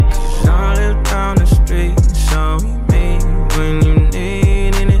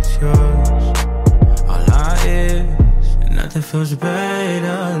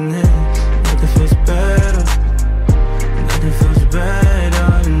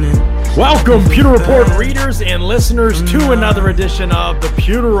Welcome, Pewter Report readers and listeners, to another edition of the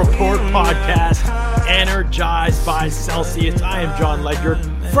Pewter Report podcast, energized by Celsius. I am John Ledger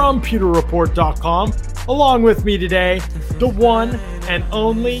from pewterreport.com. Along with me today, the one and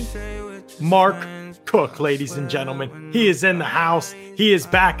only Mark Cook, ladies and gentlemen. He is in the house. He is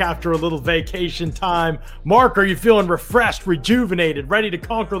back after a little vacation time. Mark, are you feeling refreshed, rejuvenated, ready to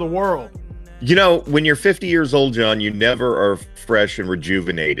conquer the world? You know, when you're 50 years old, John, you never are fresh and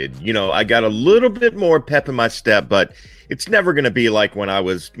rejuvenated. You know, I got a little bit more pep in my step, but it's never going to be like when I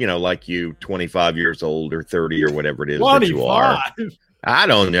was, like you, 25 years old or 30 or whatever it is 25. That you are. I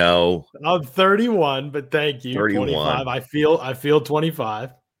don't know. I'm 31, but thank you. 31. 25. I feel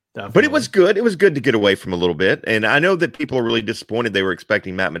 25. Definitely. But it was good. It was good to get away from a little bit. And I know that people are really disappointed. They were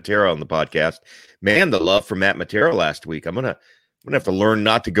expecting Matt Matera on the podcast. Man, the love for Matt Matera last week. I'm gonna have to learn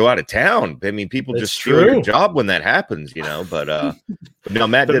not to go out of town. I mean, people just steal your job when that happens, But no,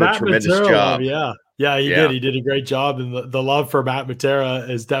 Matt did a tremendous job. Yeah, he did. He did a great job, and the love for Matt Matera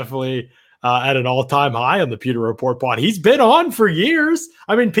is definitely at an all-time high on the Pewter Report pod. He's been on for years.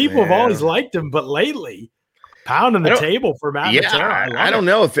 I mean, people have always liked him, but lately, pounding the table for Matt Matera. I don't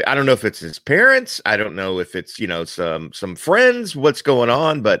know if it's his parents. I don't know if it's some friends. What's going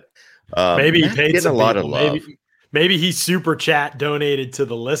on? But maybe he paid a lot of love. Maybe he super chat donated to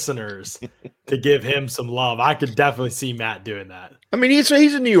the listeners to give him some love. I could definitely see Matt doing that. I mean, he's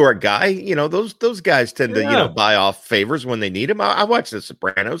a New York guy. Those guys tend to buy off favors when they need them. I watch The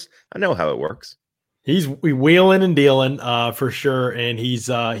Sopranos. I know how it works. He's wheeling and dealing for sure, and he's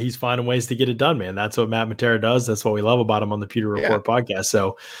finding ways to get it done, man. That's what Matt Matera does. That's what we love about him on the Pewter Report podcast.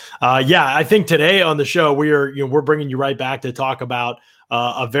 So, I think today on the show we're bringing you right back to talk about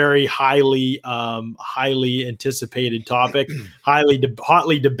a very highly anticipated topic,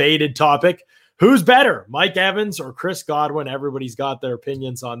 hotly debated topic. Who's better, Mike Evans or Chris Godwin? Everybody's got their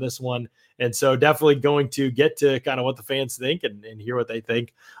opinions on this one. And so definitely going to get to kind of what the fans think and hear what they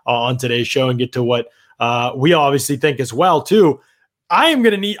think on today's show and get to what we obviously think as well, too. I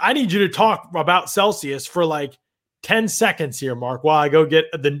need you to talk about Celsius for like 10 seconds here, Mark, while I go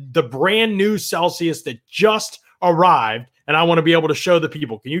get the brand new Celsius that just arrived. And I want to be able to show the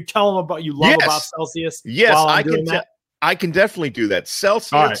people. Can you tell them about about Celsius? Yes, I can definitely do that.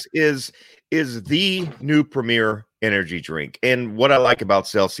 Celsius is the new premier energy drink. And what I like about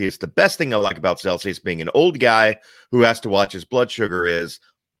Celsius, the best thing I like about Celsius, being an old guy who has to watch his blood sugar, is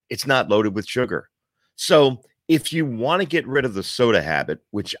it's not loaded with sugar. So if you want to get rid of the soda habit,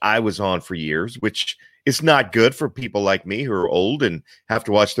 which I was on for years, which is not good for people like me who are old and have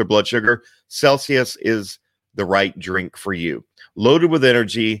to watch their blood sugar, Celsius is the right drink for you. Loaded with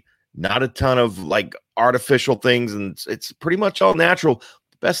energy, not a ton of like artificial things, and it's pretty much all natural.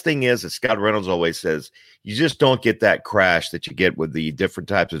 The best thing is, as Scott Reynolds always says, you just don't get that crash that you get with the different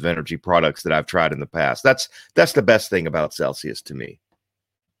types of energy products that I've tried in the past. That's the best thing about Celsius to me.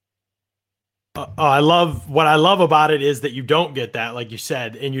 What I love about it is that you don't get that, like you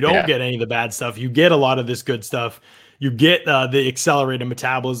said, and you don't get any of the bad stuff. You get a lot of this good stuff. You get the accelerated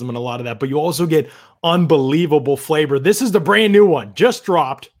metabolism and a lot of that, but you also get unbelievable flavor. This is the brand new one, just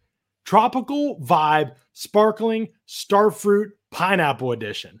dropped. Tropical Vibe Sparkling Starfruit Pineapple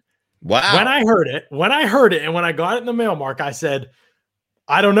Edition. Wow. When I heard it, and when I got it in the mail, Mark, I said,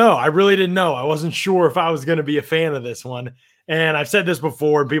 I don't know. I really didn't know. I wasn't sure if I was going to be a fan of this one. And I've said this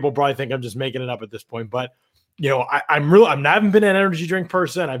before, and people probably think I'm just making it up at this point, but I haven't been an energy drink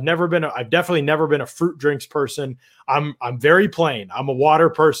person. I've definitely never been a fruit drinks person. I'm very plain. I'm a water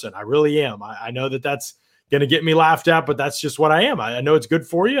person. I really am. I know that's going to get me laughed at, but that's just what I am. I know it's good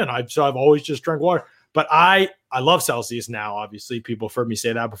for you. And I've always just drank water, but I love Celsius now. Obviously people have heard me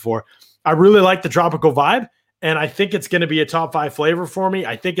say that before. I really like the tropical vibe, and I think it's going to be a top 5 flavor for me.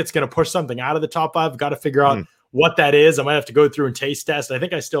 I think it's going to push something out of the top 5. I've got to figure out what that is. I might have to go through and taste test. I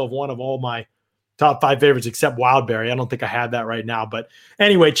think I still have one of all my top 5 favorites except Wildberry. I don't think I have that right now. But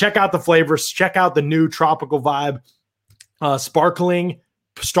anyway, check out the flavors. Check out the new Tropical Vibe Sparkling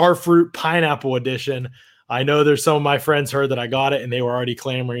Starfruit Pineapple Edition. I know there's some of my friends heard that I got it, and they were already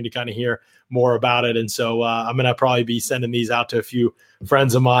clamoring to kind of hear more about it. And so I'm going to probably be sending these out to a few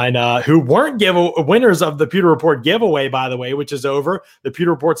friends of mine who weren't winners of the Pewter Report giveaway, by the way, which is over. The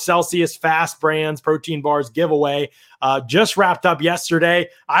Pewter Report Celsius Fast Brands Protein Bars giveaway just wrapped up yesterday.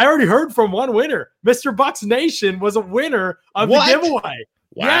 I already heard from one winner. Mr. Bucks Nation was a winner of the giveaway.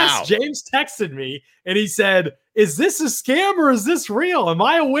 Wow. Yes, James texted me and he said, is this a scam or is this real? Am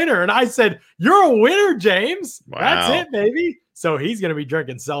I a winner? And I said, you're a winner, James. Wow. That's it, baby. So he's going to be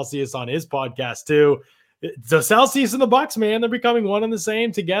drinking Celsius on his podcast too. the Celsius and the Bucks, man, they're becoming one and the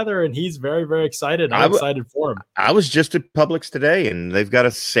same together, and he's very, very excited. I'm excited for him. I was just at Publix today, and they've got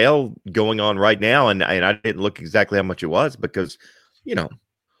a sale going on right now, and I didn't look exactly how much it was because,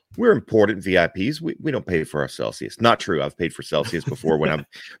 we're important VIPs. We don't pay for our Celsius. Not true. I've paid for Celsius before when I've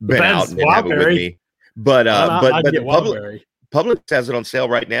been out and have it with me. But Publix has it on sale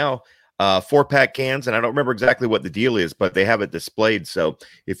right now. 4-pack cans, and I don't remember exactly what the deal is, but they have it displayed. So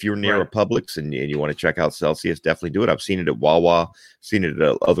if you're near a Publix and you want to check out Celsius, definitely do it. I've seen it at Wawa, seen it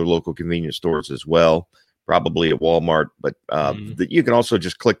at other local convenience stores as well, probably at Walmart. But you can also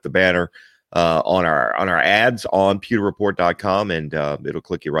just click the banner on our ads on pewterreport.com, and it'll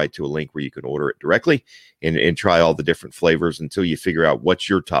click you right to a link where you can order it directly and try all the different flavors until you figure out what's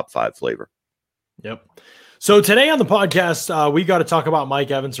your top 5 flavor. Yep. So today on the podcast, we got to talk about Mike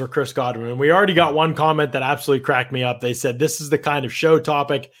Evans or Chris Godwin. And we already got one comment that absolutely cracked me up. They said, this is the kind of show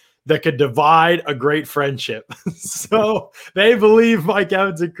topic that could divide a great friendship. So they believe Mike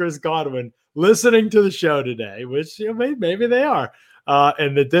Evans and Chris Godwin listening to the show today, which maybe they are.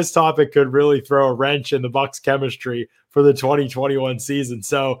 And that this topic could really throw a wrench in the Bucks chemistry for the 2021 season.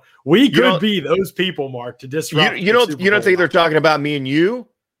 So we could be those people, Mark, to disrupt. You don't think they're talking about me and you?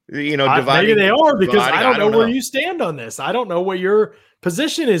 Dividing. Maybe they are, because I don't know where you stand on this. I don't know what your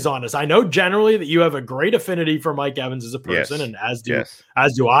position is on this. I know generally that you have a great affinity for Mike Evans as a person, and as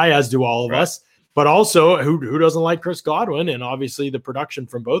do all of us. But also, who doesn't like Chris Godwin? And obviously, the production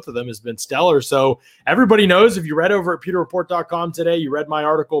from both of them has been stellar. So everybody knows, if you read over at pewterreport.com today, you read my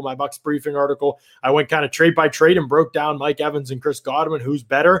article, my Bucks briefing article. I went kind of trade by trade and broke down Mike Evans and Chris Godwin, who's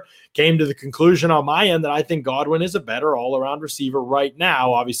better. Came to the conclusion on my end that I think Godwin is a better all-around receiver right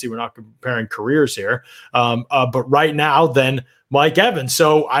now. Obviously, we're not comparing careers here, but right now than Mike Evans.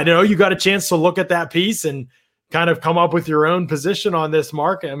 So I know you got a chance to look at that piece and kind of come up with your own position on this,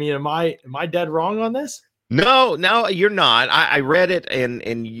 Mark. I mean, am I dead wrong on this? No, you're not. I read it,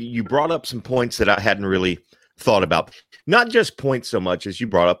 and you brought up some points that I hadn't really thought about. Not just points so much as you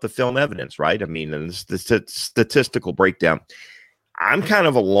brought up the film evidence, right? I mean, and the statistical breakdown. I'm kind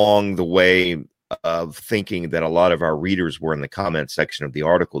of along the way of thinking that a lot of our readers were in the comment section of the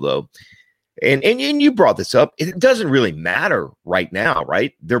article, though. And you brought this up. It doesn't really matter right now,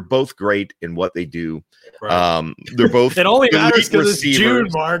 right? They're both great in what they do. Right. They're both. It only matters because it's June,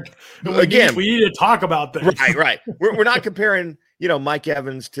 Mark. We need to talk about this. Right. We're not comparing, Mike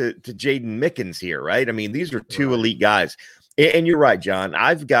Evans to Jaden Mickens here, right? I mean, these are two elite guys. And you're right, John.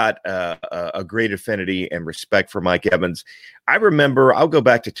 I've got a great affinity and respect for Mike Evans. I remember, I'll go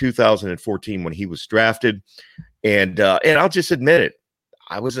back to 2014 when he was drafted, and I'll just admit it.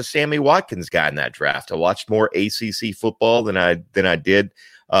 I was a Sammy Watkins guy in that draft. I watched more ACC football than I did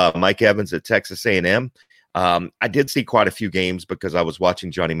Mike Evans at Texas A&M. I did see quite a few games because I was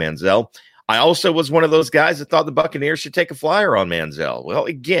watching Johnny Manziel. I also was one of those guys that thought the Buccaneers should take a flyer on Manziel. Well,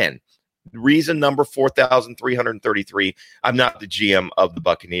 again, reason number 4,333, I'm not the GM of the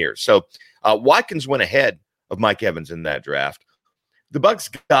Buccaneers. So Watkins went ahead of Mike Evans in that draft. The Bucks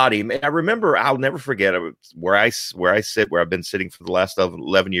got him, and I remember, I'll never forget where I've been sitting for the last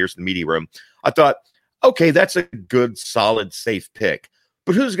 11 years in the media room. I thought, okay, that's a good, solid, safe pick.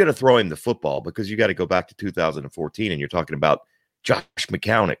 But who's going to throw him the football? Because you got to go back to 2014, and you're talking about Josh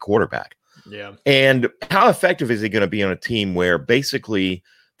McCown at quarterback. Yeah. And how effective is he going to be on a team where basically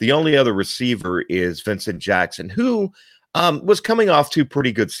the only other receiver is Vincent Jackson, who was coming off 2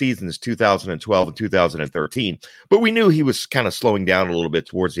 pretty good seasons, 2012 and 2013. But we knew he was kind of slowing down a little bit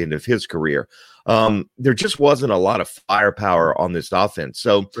towards the end of his career. There just wasn't a lot of firepower on this offense.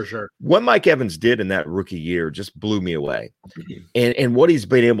 So for sure, what Mike Evans did in that rookie year just blew me away. And what he's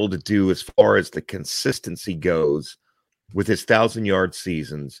been able to do as far as the consistency goes with his 1,000-yard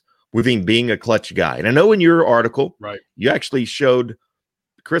seasons, with him being a clutch guy. And I know in your article, you actually showed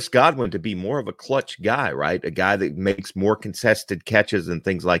Chris Godwin to be more of a clutch guy, right? A guy that makes more contested catches and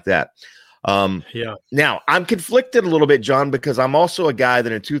things like that. Now, I'm conflicted a little bit, John, because I'm also a guy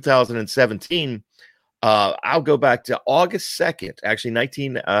that in 2017, I'll go back to August 2nd, actually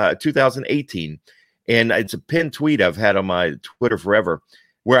 2018, and it's a pinned tweet I've had on my Twitter forever,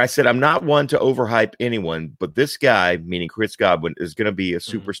 where I said, I'm not one to overhype anyone, but this guy, meaning Chris Godwin, is going to be a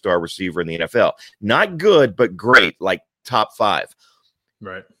superstar receiver in the NFL. Not good, but great, like top 5.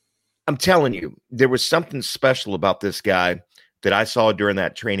 Right. I'm telling you, there was something special about this guy that I saw during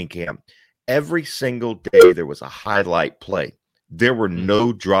that training camp. Every single day, there was a highlight play. There were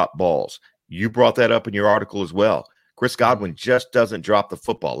no drop balls. You brought that up in your article as well. Chris Godwin just doesn't drop the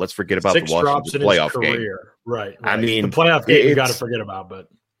football. Let's forget about the Washington playoff game. Right. I mean, the playoff game you got to forget about, but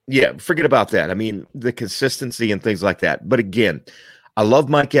yeah, forget about that. I mean, the consistency and things like that. But again, I love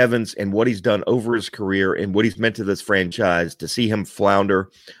Mike Evans and what he's done over his career and what he's meant to this franchise. To see him flounder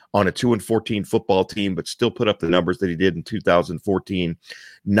on a 2-14 football team, but still put up the numbers that he did in 2014,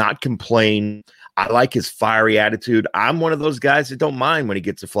 not complain. I like his fiery attitude. I'm one of those guys that don't mind when he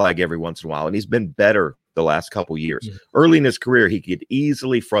gets a flag every once in a while, and he's been better the last couple years. Yeah. Early in his career, he could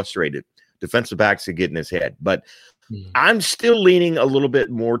easily frustrated. Defensive backs could get in his head, but I'm still leaning a little bit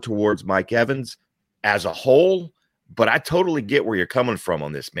more towards Mike Evans as a whole. But I totally get where you're coming from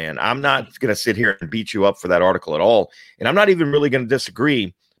on this, man. I'm not going to sit here and beat you up for that article at all. And I'm not even really going to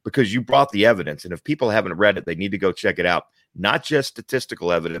disagree because you brought the evidence. And if people haven't read it, they need to go check it out. Not just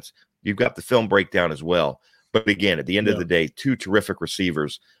statistical evidence. You've got the film breakdown as well. But again, at the end of the day, two terrific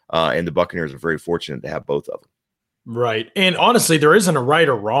receivers, and the Buccaneers are very fortunate to have both of them. Right. And honestly, there isn't a right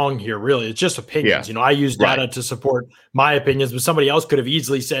or wrong here, really. It's just opinions. Yeah. I use data to support my opinions, but somebody else could have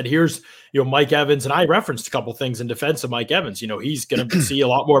easily said, here's, Mike Evans. And I referenced a couple things in defense of Mike Evans. He's going to see a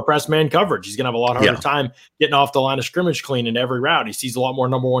lot more press man coverage. He's going to have a lot harder time getting off the line of scrimmage clean in every route. He sees a lot more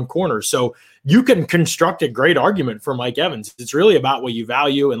number one corners. So you can construct a great argument for Mike Evans. It's really about what you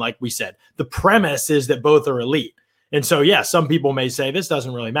value. And like we said, the premise is that both are elite. And so, some people may say this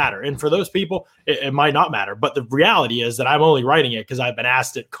doesn't really matter. And for those people, it might not matter. But the reality is that I'm only writing it because I've been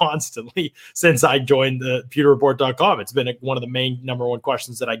asked it constantly since I joined the pewterreport.com. It's been one of the main number one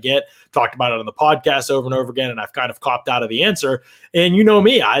questions that I get. Talked about it on the podcast over and over again, and I've kind of copped out of the answer. And you know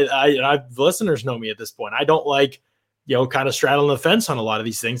me, I listeners know me at this point. I don't like, kind of straddling the fence on a lot of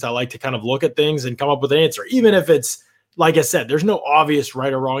these things. I like to kind of look at things and come up with an answer, even if it's, like I said, there's no obvious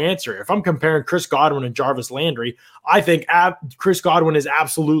right or wrong answer. If I'm comparing Chris Godwin and Jarvis Landry, I think Chris Godwin is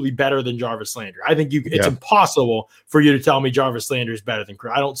absolutely better than Jarvis Landry. I think it's impossible for you to tell me Jarvis Landry is better than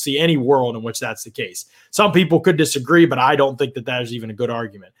Chris. I don't see any world in which that's the case. Some people could disagree, but I don't think that is even a good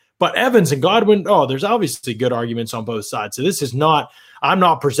argument. But Evans and Godwin, there's obviously good arguments on both sides. So this is not, I'm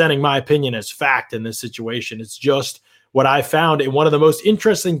not presenting my opinion as fact in this situation. It's just what I found. And one of the most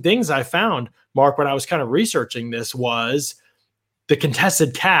interesting things I found, Mark, when I was kind of researching this, was the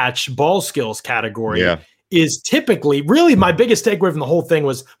contested catch ball skills category is typically really my biggest takeaway from the whole thing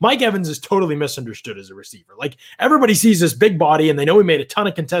was Mike Evans is totally misunderstood as a receiver. Like everybody sees this big body and they know he made a ton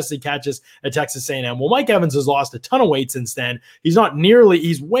of contested catches at Texas A&M. Well, Mike Evans has lost a ton of weight since then. He's not nearly,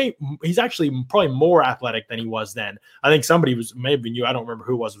 he's actually probably more athletic than he was then. I think somebody was, maybe you, I don't remember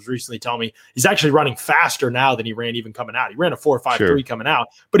who was recently telling me he's actually running faster now than he ran even coming out. He ran a 4.53 coming out,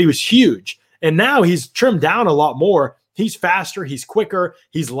 but he was huge. And now he's trimmed down a lot more. He's faster. He's quicker.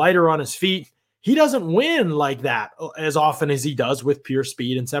 He's lighter on his feet. He doesn't win like that as often as he does with pure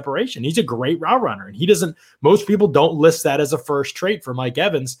speed and separation. He's a great route runner, and most people don't list that as a first trait for Mike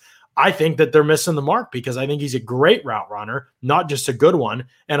Evans. I think that they're missing the mark because I think he's a great route runner, not just a good one.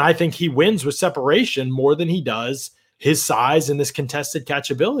 And I think he wins with separation more than he does his size and this contested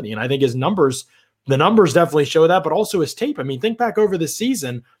catchability. And I think the numbers definitely show that, but also his tape. I mean, think back over the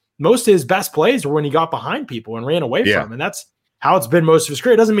season, most of his best plays were when he got behind people and ran away from them. And that's how it's been most of his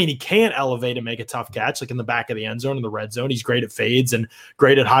career. It doesn't mean he can't elevate and make a tough catch, like in the back of the end zone, in the red zone. He's great at fades and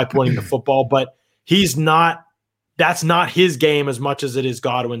great at high pointing the football, but that's not his game as much as it is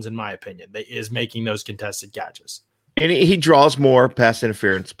Godwin's, in my opinion, that is making those contested catches. And he draws more pass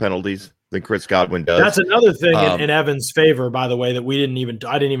interference penalties than Chris Godwin does. That's another thing in Evans' favor, by the way, that I didn't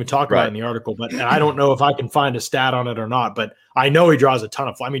even talk about in the article, but I don't know if I can find a stat on it or not, but I know he draws a ton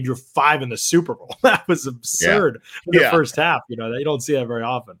of, you're 5 in the Super Bowl. That was absurd in the first half. You don't see that very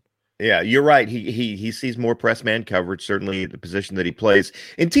often. Yeah, you're right. He sees more press man coverage, certainly the position that he plays.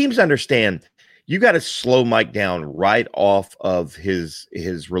 And teams understand you got to slow Mike down right off of his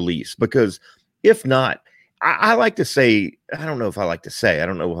release, because if not, I like to say, I don't know if I like to say, I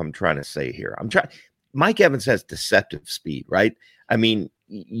don't know what I'm trying to say here. Mike Evans has deceptive speed, right? I mean,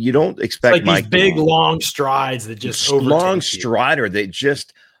 you don't expect like Mike these big long strides that just long strider that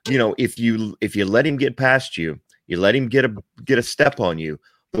just, if you let him get past you, you let him get a step on you,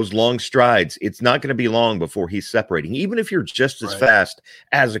 those long strides, it's not going to be long before he's separating. Even if you're just as fast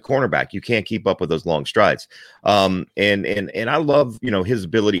as a cornerback, you can't keep up with those long strides. And I love, his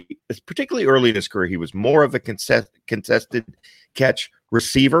ability, particularly early in his career. He was more of a contested catch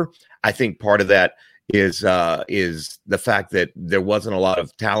receiver. I think part of that is the fact that there wasn't a lot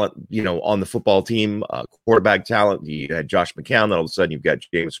of talent, on the football team, quarterback talent. You had Josh McCown, then all of a sudden you've got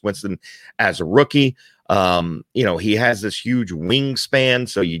Jameis Winston as a rookie. He has this huge wingspan,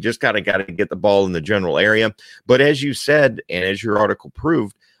 so you just got to get the ball in the general area. But as you said, and as your article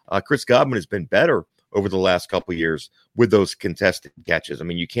proved, Chris Godwin has been better over the last couple of years with those contested catches. I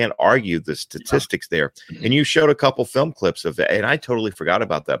mean, you can't argue the statistics there. And you showed a couple film clips of that, and I totally forgot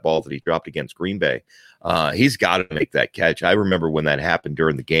about that ball that he dropped against Green Bay. He's got to make that catch. I remember when that happened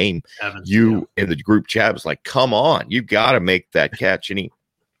during the game, in the group chat was like, come on, you've got to make that catch. And he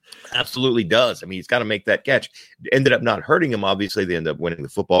absolutely does. I mean, he's got to make that catch. Ended up not hurting him. Obviously, they ended up winning the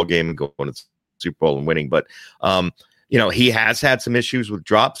football game and going to the Super Bowl and winning. But, he has had some issues with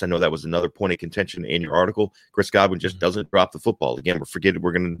drops. I know that was another point of contention in your article. Chris Godwin just doesn't drop the football. Again,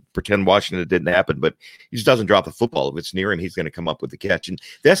 we're going to pretend Washington didn't happen, but he just doesn't drop the football. If it's near him, he's going to come up with the catch. And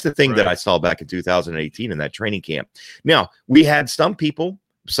that's the thing that I saw back in 2018 in that training camp. Now, we had some people,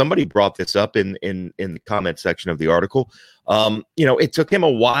 somebody brought this up in the comment section of the article. It took him a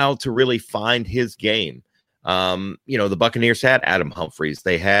while to really find his game. The Buccaneers had Adam Humphries.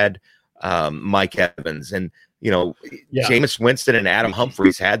 They had Mike Evans, and Jameis Winston and Adam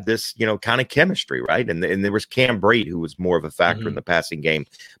Humphries had this, kind of chemistry, right? And there was Cam Brate, who was more of a factor in the passing game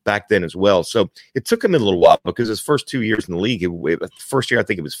back then as well. So it took him a little while because his first 2 years in the league, first year, I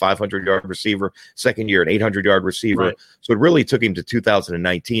think it was 500-yard receiver, second year, an 800-yard receiver. Right. So it really took him to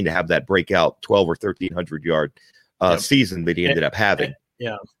 2019 to have that breakout 12 or 1,300-yard season that he ended up having.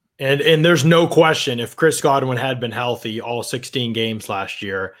 And there's no question, if Chris Godwin had been healthy all 16 games last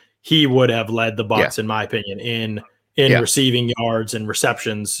year, he would have led the Bucs, in my opinion, in receiving yards and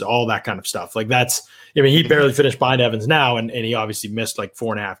receptions, all that kind of stuff. Like he barely finished behind Evans now, and he obviously missed like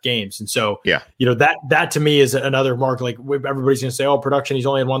 4.5 games. And so, that to me is another mark. Like everybody's going to say, oh, production, he's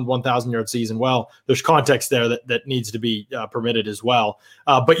only had 1,000-yard season. Well, there's context there that needs to be permitted as well.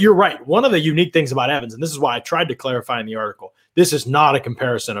 But you're right. One of the unique things about Evans, and this is why I tried to clarify in the article, this is not a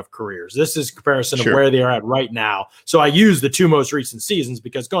comparison of careers. This is a comparison of where they are at right now. So I use the 2 most recent seasons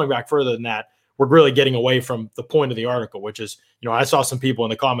because going back further than that, we're really getting away from the point of the article, which is, I saw some people in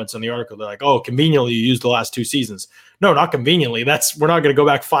the comments on the article. They're like, oh, conveniently you used the last 2 seasons. No, not conveniently. We're not going to go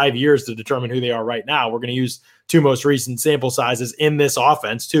back 5 years to determine who they are right now. We're going to use 2 most recent sample sizes in this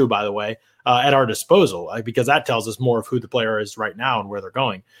offense too, by the way, at our disposal, because that tells us more of who the player is right now and where they're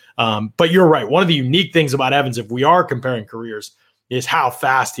going. But you're right. One of the unique things about Evans, if we are comparing careers, is how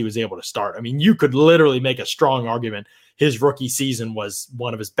fast he was able to start. I mean, you could literally make a strong argument his rookie season was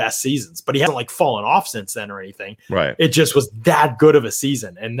one of his best seasons, but he hasn't fallen off since then or anything. Right. It just was that good of a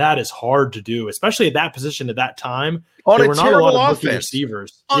season. And that is hard to do, especially at that position at that time. On a terrible offense.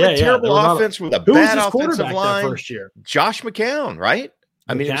 Receivers. On a terrible offense with a bad offensive line. First year? Josh McCown, right?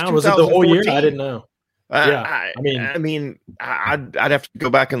 I mean, was it the whole year? I didn't know. I'd have to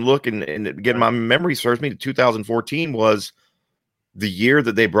go back and look and get my memory serves me. 2014 was the year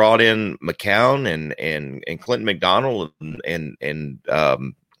that they brought in McCown and Clinton McDonald and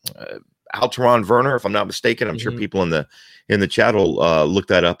Alteron Werner, if I'm not mistaken. I'm sure people in the chat will look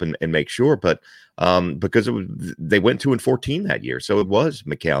that up and make sure. But because they went 2-14 that year, so it was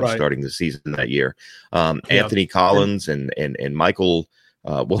McCown starting the season that year. Anthony Collins and Michael.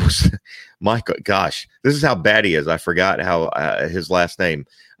 What was Michael? Gosh, this is how bad he is. I forgot how his last name.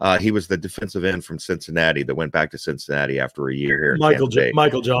 He was the defensive end from Cincinnati that went back to Cincinnati after a year here. Michael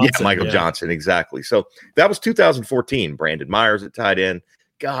Johnson. Yeah, Michael Johnson. Exactly. So that was 2014. Brandon Myers at tight end.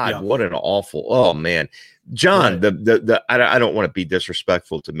 God, what an awful. Oh man, John. I don't want to be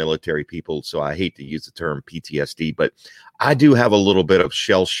disrespectful to military people, so I hate to use the term PTSD, but I do have a little bit of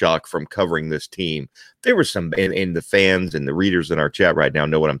shell shock from covering this team. There were some, and the fans and the readers in our chat right now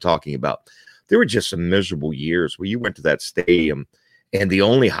know what I'm talking about. There were just some miserable years where you went to that stadium and the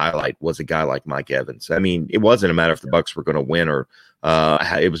only highlight was a guy like Mike Evans. I mean, it wasn't a matter if the Bucs were going to win or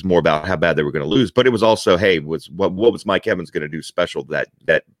it was more about how bad they were going to lose. But it was also, hey, what was Mike Evans going to do special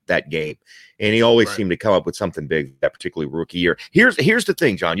that game? And he always seemed to come up with something big that particularly rookie year. Here's the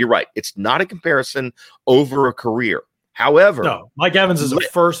thing, John. You're right. It's not a comparison over a career. However, no, Mike Evans is a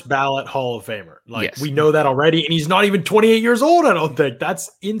first ballot Hall of Famer. We know that already, and he's not even 28 years old. I don't think that's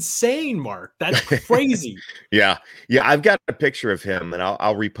insane, Mark. That's crazy. Yeah. I've got a picture of him, and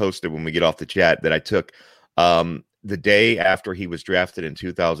I'll repost it when we get off the chat that I took the day after he was drafted in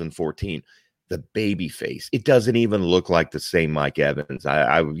 2014. The baby face. It doesn't even look like the same Mike Evans.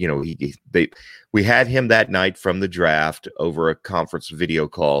 We had him that night from the draft over a conference video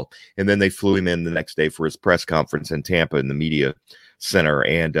call, and then they flew him in the next day for his press conference in Tampa in the media center.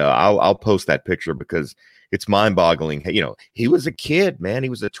 And I'll post that picture because it's mind-boggling. He was a kid, man. He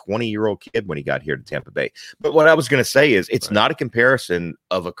was a 20-year-old kid when he got here to Tampa Bay. But what I was going to say is it's not a comparison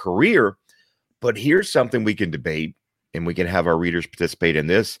of a career, but here's something we can debate, and we can have our readers participate in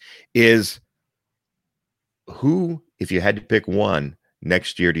this, is who, if you had to pick one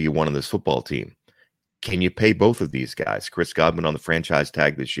next year, do you want on this football team? can you pay both of these guys? Chris Godwin on the franchise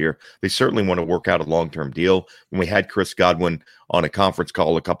tag this year. They certainly want to work out a long-term deal. When we had Chris Godwin on a conference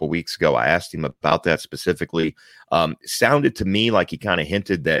call a couple weeks ago, I asked him about that specifically. Sounded to me like he kind of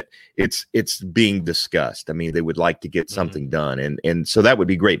hinted that it's being discussed. I mean, they would like to get something done. And so that would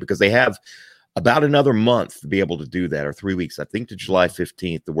be great because they have about another month to be able to do that, or 3 weeks, I think to July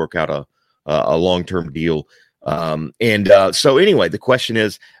 15th to work out a long-term deal. So anyway, the question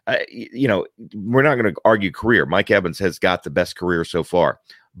is, we're not going to argue career. Mike Evans has got the best career so far,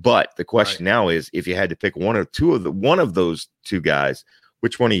 but the question now is, if you had to pick one of those two guys,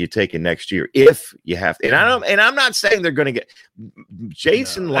 which one are you taking next year? If you have to, and I'm not saying they're going to get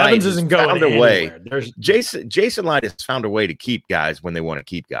Jason Light. Evans isn't going anywhere. Jason Light has found a way to keep guys when they want to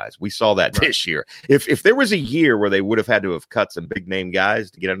keep guys. We saw that this year. If there was a year where they would have had to have cut some big name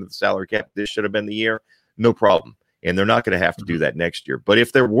guys to get under the salary cap, this should have been the year. No problem. And they're not going to have to do that next year. But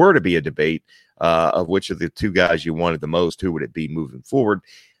if there were to be a debate of which of the two guys you wanted the most, who would it be moving forward?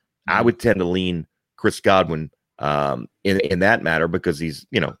 I would tend to lean Chris Godwin in that matter because he's,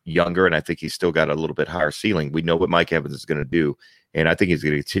 younger, and I think he's still got a little bit higher ceiling. We know what Mike Evans is going to do, and I think he's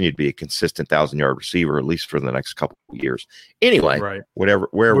going to continue to be a consistent 1,000-yard receiver at least for the next couple of years. Anyway, wherever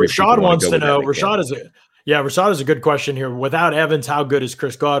Rashad wants to know. Rashad is a good question here. Without Evans, how good is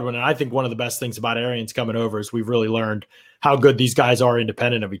Chris Godwin? And I think one of the best things about Arians coming over is we've really learned how good these guys are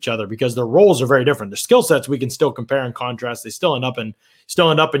independent of each other because their roles are very different. Their skill sets we can still compare and contrast. They still end up in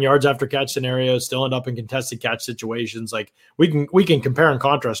yards after catch scenarios, still end up in contested catch situations. Like we can compare and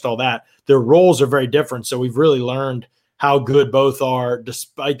contrast all that. Their roles are very different. So we've really learned how good both are,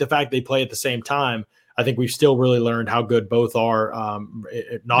 despite the fact they play at the same time. I think we've still really learned how good both are,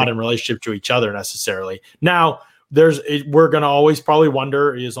 not in relationship to each other necessarily. Now, we're going to always probably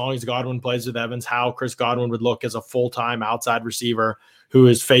wonder, as long as Godwin plays with Evans, how Chris Godwin would look as a full-time outside receiver who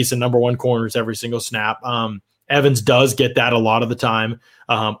is facing number one corners every single snap. Evans does get that a lot of the time.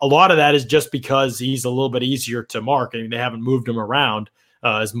 A lot of that is just because he's a little bit easier to mark. I mean, they haven't moved him around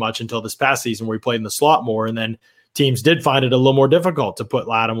as much until this past season where he played in the slot more, and then teams did find it a little more difficult to put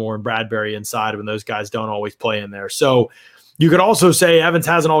Lattimore and Bradbury inside when those guys don't always play in there. So you could also say Evans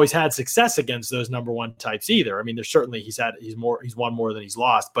hasn't always had success against those number one types either. I mean, there's certainly he's won more than he's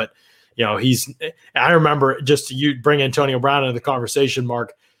lost, but I remember, just to bring Antonio Brown into the conversation,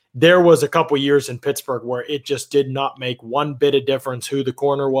 Mark, there was a couple years in Pittsburgh where it just did not make one bit of difference who the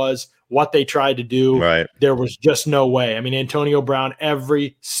corner was, what they tried to do. Right. There was just no way. I mean, Antonio Brown,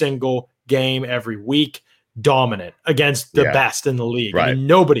 every single game, every week, dominant against the best in the league. Right. I mean,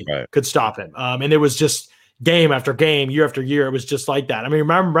 nobody could stop him. And it was just game after game, year after year. It was just like that. I mean,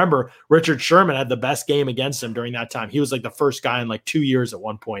 remember Richard Sherman had the best game against him during that time. He was like the first guy in like 2 years at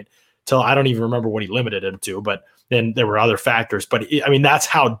one point, till I don't even remember what he limited him to, but then there were other factors. But I mean, that's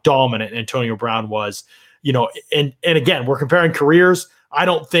how dominant Antonio Brown was, and again, we're comparing careers. I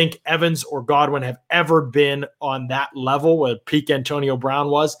don't think Evans or Godwin have ever been on that level where peak Antonio Brown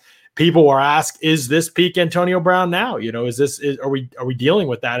was. People are asked, is this peak Antonio Brown now? Are we dealing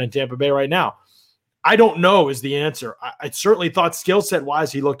with that in Tampa Bay right now? I don't know is the answer. I certainly thought skill set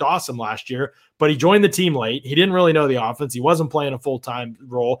wise, he looked awesome last year, but he joined the team late. He didn't really know the offense. He wasn't playing a full-time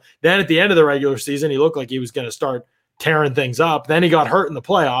role. Then at the end of the regular season, he looked like he was going to start tearing things up. Then he got hurt in the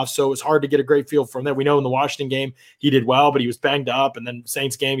playoffs, so it was hard to get a great feel from there. We know in the Washington game, he did well, but he was banged up. And then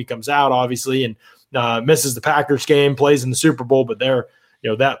Saints game, he comes out, obviously, and misses the Packers game, plays in the Super Bowl, but there,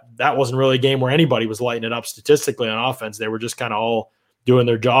 that wasn't really a game where anybody was lighting it up statistically on offense. They were just kind of all doing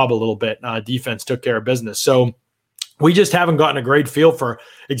their job a little bit. Defense took care of business. So we just haven't gotten a great feel for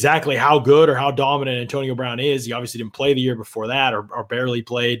exactly how good or how dominant Antonio Brown is. He obviously didn't play the year before that or barely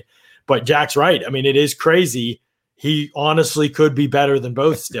played. But Jack's right. I mean, it is crazy. He honestly could be better than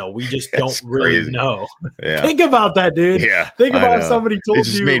both still. We just don't really know. Yeah. Think about that, dude. Yeah, Think about if somebody told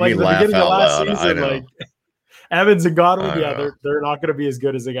you like at the beginning of last season, like Evans and Godwin, they're not going to be as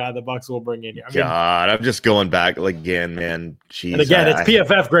good as the guy the Bucs will bring in here. I'm just going back again, man. Jeez, and again, it's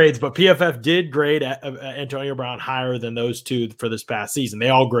PFF grades, but PFF did grade Antonio Brown higher than those two for this past season. They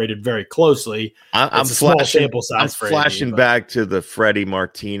all graded very closely. I'm flashing, sample size. I'm flashing back to the Freddie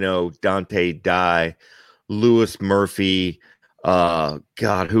Martino, Dante Dye, Lewis Murphy,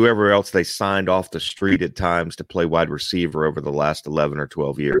 whoever else they signed off the street at times to play wide receiver over the last 11 or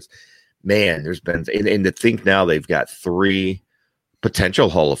 12 years. Man, there's been, and to think now they've got 3 potential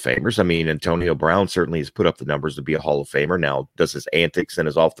Hall of Famers. I mean, Antonio Brown certainly has put up the numbers to be a Hall of Famer. Now, does his antics and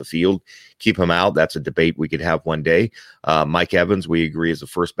his off the field keep him out? That's a debate we could have one day. Mike Evans, we agree, is a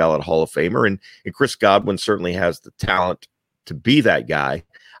first ballot Hall of Famer. And Chris Godwin certainly has the talent to be that guy.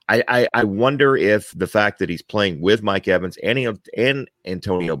 I wonder if the fact that he's playing with Mike Evans and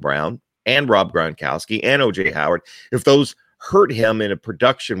Antonio Brown, and Rob Gronkowski and OJ Howard, if those hurt him in a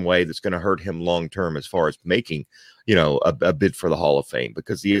production way that's going to hurt him long term as far as making, a bid for the Hall of Fame,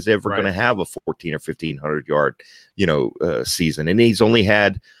 because he is ever going to have a 14 or 1500 yard, season. And he's only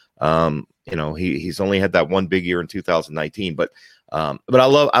had, he's only had that one big year in 2019. But I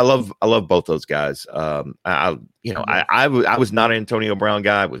love both those guys. I was not an Antonio Brown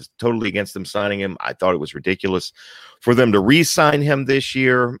guy. I was totally against them signing him. I thought it was ridiculous for them to re-sign him this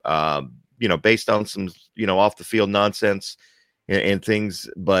year, based on some, off the field nonsense and things,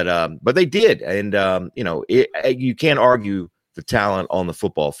 but they did. And, you can't argue the talent on the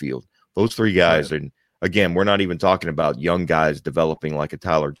football field. Those three guys, and again, we're not even talking about young guys developing like a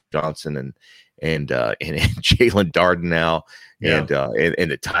Tyler Johnson and Jalen Darden now, and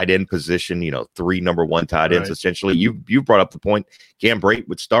the tight end position, 3 number 1 tight ends. Essentially, you brought up the point. Cam Brate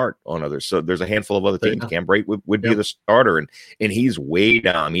would start on others. So there's a handful of other teams. Cam Brate would be the starter, and he's way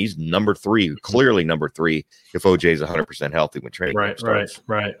down. He's number 3, clearly number 3 if OJ is 100% healthy when training camp starts.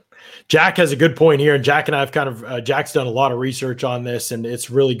 Right. Jack has a good point here, and Jack and I have Jack's done a lot of research on this, and it's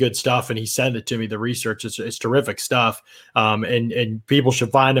really good stuff. And he sent it to me. The research it's terrific stuff. And people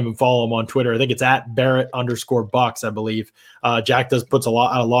should find him and follow him on Twitter. I think it's at Barrett_Bucks, I believe. Jack puts a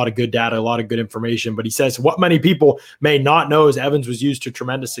lot of good data, a lot of good information. But he says what many people may not know is Evans was used to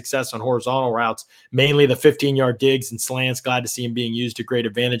tremendous success on horizontal routes, mainly the 15-yard digs and slants. Glad to see him being used to great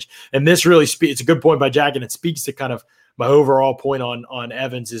advantage. And this really it's a good point by Jack, and it speaks to kind of my overall point on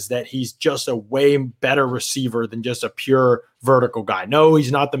Evans is that he's just a way better receiver than just a pure vertical guy. No,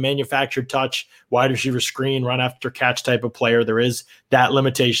 he's not the manufactured touch, wide receiver screen, run after catch type of player. There is that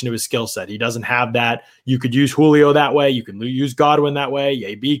limitation to his skill set. He doesn't have that. You could use Julio that way. You can use Godwin that way.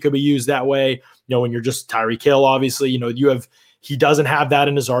 AB could be used that way. When you're just Tyreek Hill, obviously, he doesn't have that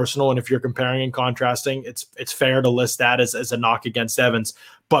in his arsenal. And if you're comparing and contrasting, it's fair to list that as a knock against Evans.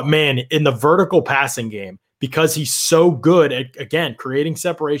 But man, in the vertical passing game, because he's so good at, again, creating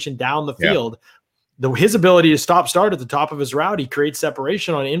separation down the field, his ability to start at the top of his route, he creates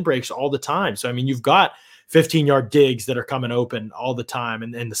separation on in breaks all the time. So, I mean, you've got 15-yard digs that are coming open all the time.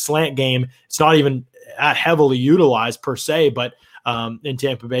 And the slant game, it's not even that heavily utilized per se, but in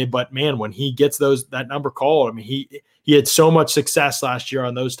Tampa Bay. But, man, when he gets that number called, I mean, he had so much success last year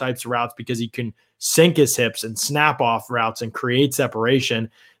on those types of routes because he can sink his hips and snap off routes and create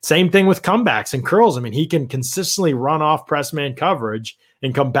separation. Same thing with comebacks and curls. I mean, he can consistently run off press man coverage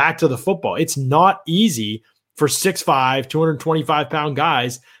and come back to the football. It's not easy for 6'5", 225-pound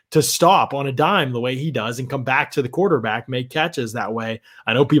guys to stop on a dime the way he does and come back to the quarterback, make catches that way.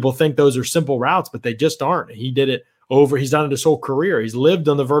 I know people think those are simple routes, but they just aren't. He did it he's done it his whole career. He's lived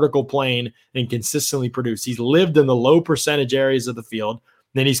on the vertical plane and consistently produced. He's lived in the low percentage areas of the field.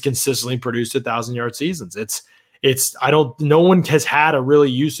 Then he's consistently produced 1,000-yard seasons. No one has had a really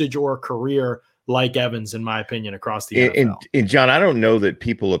usage or a career like Evans, in my opinion, across the NFL. And John, I don't know that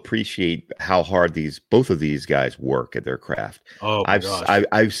people appreciate how hard both of these guys work at their craft. Oh, my gosh.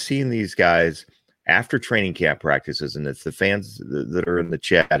 I've seen these guys after training camp practices, and it's the fans that are in the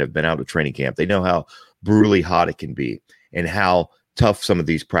chat have been out of training camp. They know how brutally hot it can be and how tough some of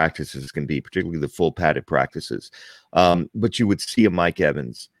these practices can be, particularly the full padded practices. But you would see a Mike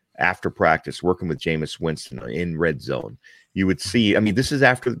Evans after practice working with Jameis Winston in red zone. You would see, I mean, this is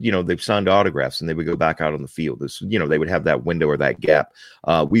after, they've signed autographs and they would go back out on the field. They would have that window or that gap.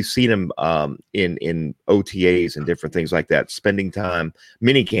 We've seen him in OTAs and different things like that, spending time,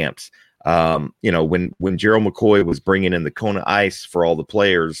 mini camps. When Gerald McCoy was bringing in the Kona Ice for all the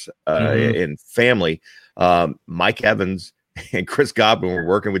players and family, Mike Evans and Chris Godwin were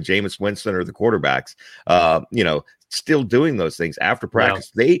working with Jameis Winston or the quarterbacks, still doing those things after practice.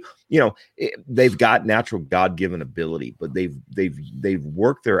 Wow. They've got natural God-given ability, but they've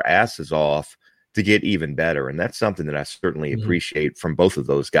worked their asses off to get even better. And that's something that I certainly appreciate from both of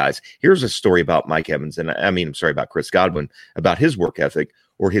those guys. Here's a story about Mike Evans. And about Chris Godwin, about his work ethic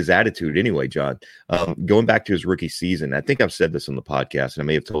or his attitude anyway, John. Going back to his rookie season, I think I've said this on the podcast and I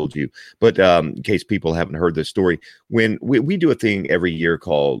may have told you, but in case people haven't heard this story, when we do a thing every year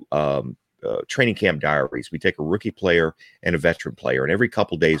called training camp diaries. We take a rookie player and a veteran player, and every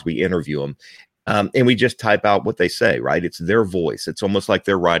couple days we interview them. And we just type out what they say, right? It's their voice. It's almost like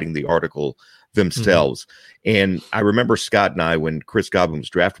they're writing the article themselves. And I remember Scott and I, when Chris Godwin was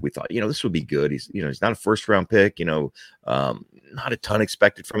drafted, we thought, this would be good. He's not a first round pick, not a ton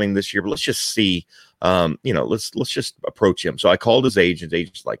expected from him this year, but let's just see, let's just approach him. So I called his agent.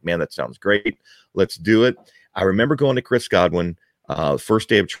 Agent's like, man, that sounds great. Let's do it. I remember going to Chris Godwin, first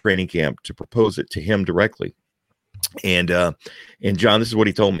day of training camp, to propose it to him directly. And John, this is what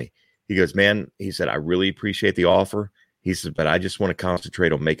he told me. He goes, man, he said, I really appreciate the offer. He said, but I just want to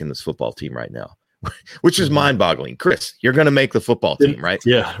concentrate on making this football team right now, which is mind-boggling. Chris, you're going to make the football team, right?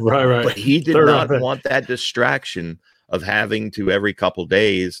 Yeah, right. But he did not want that distraction of having to every couple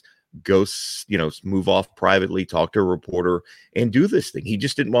days go, move off privately, talk to a reporter, and do this thing. He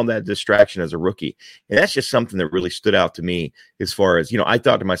just didn't want that distraction as a rookie. And that's just something that really stood out to me as far as, I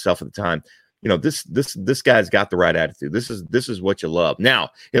thought to myself at the time, this guy's got the right attitude. This is what you love. Now,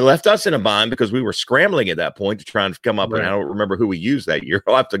 it left us in a bind because we were scrambling at that point to try and come up, and I don't remember who we used that year.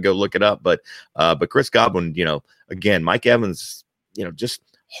 I'll have to go look it up. But Chris Godwin, again, Mike Evans, just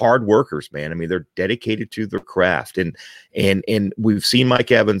hard workers, man. I mean, they're dedicated to their craft, and we've seen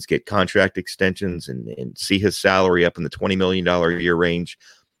Mike Evans get contract extensions and see his salary up in the $20 million a year range.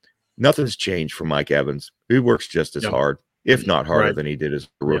 Nothing's changed for Mike Evans. He works just as hard, if not harder, than he did as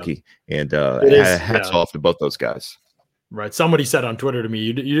a rookie. And hats off to both those guys. Right. Somebody said on Twitter to me,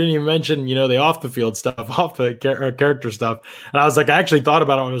 you didn't even mention, the off the field stuff, off the character stuff. And I was like, I actually thought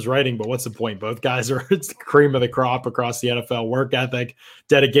about it when I was writing, but what's the point? Both guys it's the cream of the crop across the NFL. Work ethic,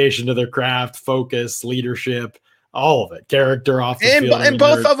 dedication to their craft, focus, leadership, all of it. Character off the field. And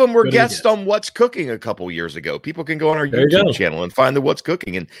both of them were guests on What's Cooking a couple years ago. People can go on our YouTube channel and find the What's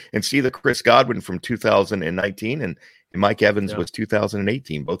Cooking and see the Chris Godwin from 2019 and Mike Evans was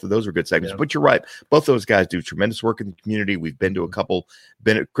 2018. Both of those were good segments. But you're right. Both those guys do tremendous work in the community. We've been to a couple.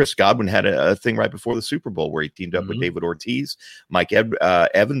 Chris Godwin had a thing right before the Super Bowl where he teamed up with David Ortiz. Mike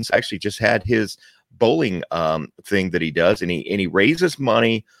Evans actually just had his bowling thing that he does, and he raises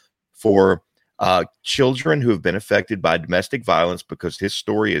money for children who have been affected by domestic violence because his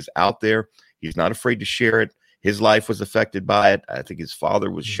story is out there. He's not afraid to share it. His life was affected by it. I think his father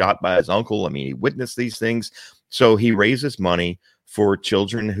was shot by his uncle. I mean, he witnessed these things. So he raises money for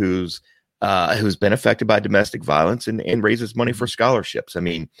children who's been affected by domestic violence and raises money for scholarships. I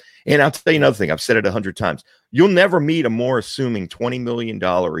mean, and I'll tell you another thing. I've said it 100 times. You'll never meet a more assuming $20 million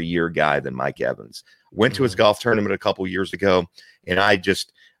a year guy than Mike Evans. Went to his golf tournament a couple years ago, and I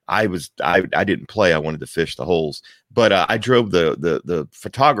didn't play. I wanted to fish the holes, but I drove the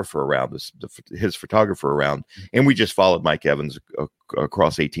photographer around, his photographer around, and we just followed Mike Evans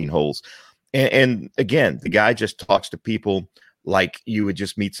across 18 holes. And again, the guy just talks to people like you would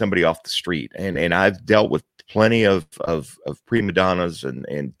just meet somebody off the street. And I've dealt with plenty of prima donnas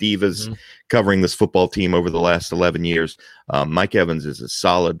and divas covering this football team over the last 11 years. Mike Evans is as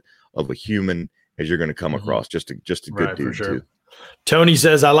solid of a human as you're going to come across. Just a good dude too. Tony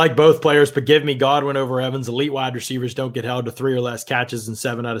says, I like both players, but give me Godwin over Evans. Elite wide receivers don't get held to 3 or less catches in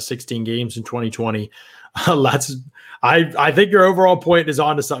 7 out of 16 games in 2020. I think your overall point is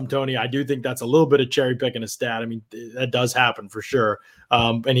on to something, Tony. I do think that's a little bit of cherry picking a stat. I mean, that does happen for sure.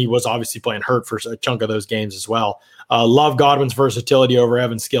 And he was obviously playing hurt for a chunk of those games as well. Love Godwin's versatility over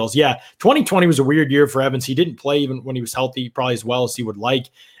Evans' skills. Yeah, 2020 was a weird year for Evans. He didn't play even when he was healthy, probably as well as he would like.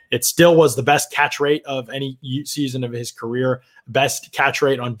 It still was the best catch rate of any season of his career, best catch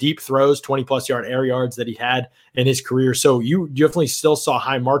rate on deep throws, 20-plus yard air yards that he had in his career. So you definitely still saw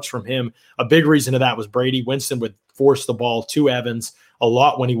high marks from him. A big reason of that was Brady. Winston would force the ball to Evans a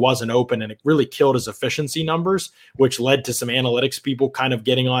lot when he wasn't open, and it really killed his efficiency numbers, which led to some analytics people kind of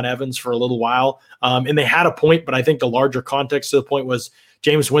getting on Evans for a little while. And they had a point, but I think the larger context of the point was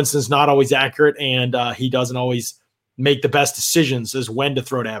Jameis Winston's not always accurate, and he doesn't always make the best decisions as when to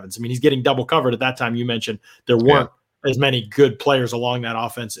throw to Evans. I mean, he's getting double covered at that time. You mentioned there weren't as many good players along that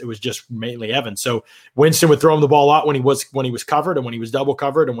offense. It was just mainly Evans. So Winston would throw him the ball a lot when he was covered and when he was double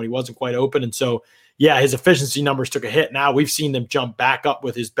covered and when he wasn't quite open. And so, yeah, his efficiency numbers took a hit. Now we've seen them jump back up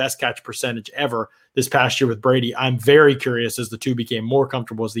with his best catch percentage ever this past year with Brady. I'm very curious as the two became more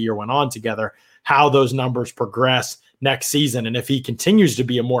comfortable as the year went on together, how those numbers progress next season. And if he continues to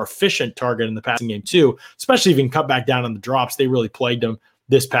be a more efficient target in the passing game too, especially if he can cut back down on the drops, they really plagued him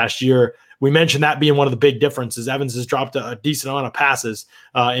this past year. We mentioned that being one of the big differences. Evans has dropped a decent amount of passes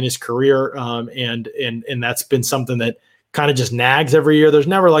in his career. And that's been something that kind of just nags every year. There's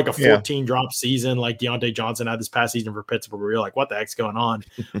never like a 14 drop season like Deontay Johnson had this past season for Pittsburgh, where you're like, what the heck's going on?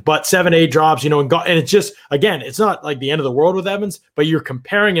 But 7-8 drops, and it's just, again, it's not like the end of the world with Evans, but you're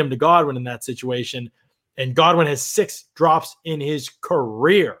comparing him to Godwin in that situation. And Godwin has 6 drops in his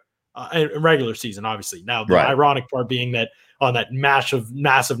career in regular season, obviously. Now, the ironic part being that on that massive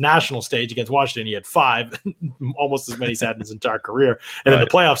national stage against Washington, he had 5, almost as many as he had in his entire career. And in the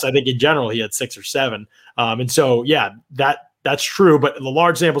playoffs, I think in general, he had 6 or 7. And so, yeah, that's true. But the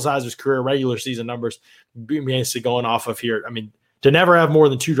large sample size of his career, regular season numbers, basically going off of here, I mean, to never have more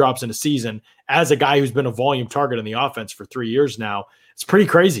than 2 drops in a season as a guy who's been a volume target in the offense for 3 years now. It's pretty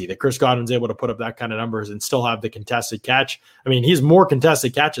crazy that Chris Godwin's able to put up that kind of numbers and still have the contested catch. I mean, he's more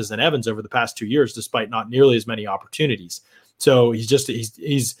contested catches than Evans over the past 2 years, despite not nearly as many opportunities. So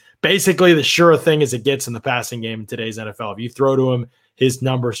he's basically the sure thing as it gets in the passing game in today's NFL. If you throw to him, his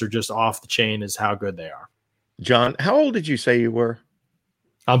numbers are just off the chain as how good they are. John, how old did you say you were?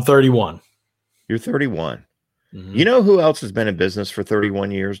 I'm 31. You're 31. Mm-hmm. You know who else has been in business for 31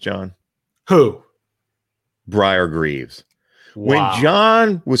 years, John? Who? Briar Greaves. Wow. When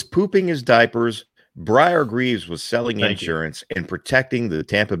John was pooping his diapers, Briar Greaves was selling insurance and protecting the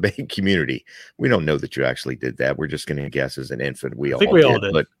Tampa Bay community. We don't know that you actually did that. We're just going to guess as an infant. We all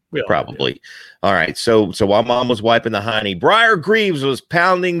did. But probably. All right. So while mom was wiping the hiney, Briar Greaves was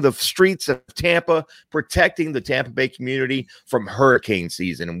pounding the streets of Tampa, protecting the Tampa Bay community from hurricane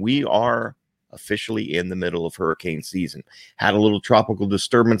season. And we are officially in the middle of hurricane season. Had a little tropical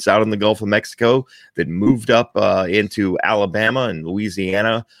disturbance out in the Gulf of Mexico that moved up into Alabama and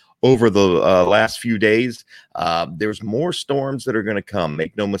Louisiana over the last few days. There's more storms that are going to come.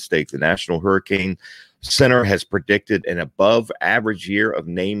 Make no mistake, the National Hurricane Center has predicted an above average year of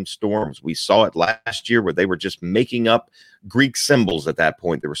named storms. We saw it last year where they were just making up Greek symbols at that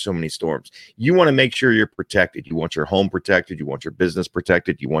point. There were so many storms. You want to make sure you're protected. You want your home protected. You want your business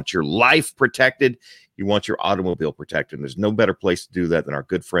protected. You want your life protected. You want your automobile protected. And there's no better place to do that than our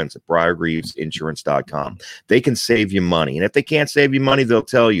good friends at BriarGreavesInsurance.com. They can save you money. And if they can't save you money, they'll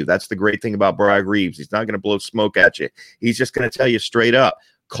tell you. That's the great thing about Briar Greaves. He's not going to blow smoke at you. He's just going to tell you straight up.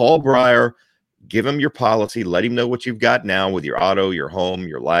 Call Briar. Give him your policy. Let him know what you've got now with your auto, your home,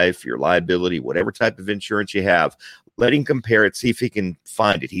 your life, your liability, whatever type of insurance you have. Let him compare it, see if he can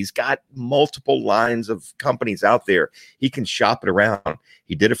find it. He's got multiple lines of companies out there. He can shop it around.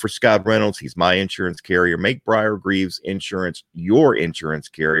 He did it for Scott Reynolds. He's my insurance carrier. Make Briar Greaves Insurance your insurance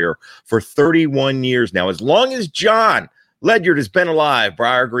carrier for 31 years now. As long as John Ledyard has been alive,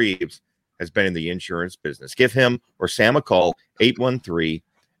 Briar Greaves has been in the insurance business. Give him or Sam a call,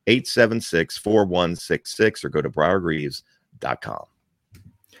 813-876-4166, or go to BriarGreaves.com.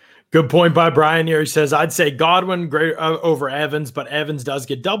 Good point by Brian here. He says, I'd say Godwin great over Evans, but Evans does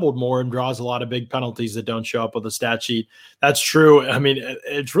get doubled more and draws a lot of big penalties that don't show up on the stat sheet. That's true. I mean,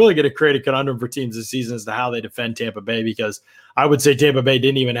 it's really going to create a conundrum for teams this season as to how they defend Tampa Bay, because I would say Tampa Bay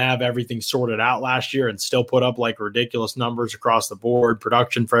didn't even have everything sorted out last year and still put up like ridiculous numbers across the board,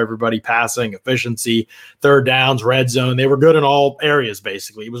 production for everybody, passing, efficiency, third downs, red zone. They were good in all areas,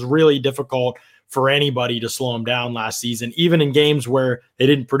 basically. It was really difficult for anybody to slow them down last season, even in games where they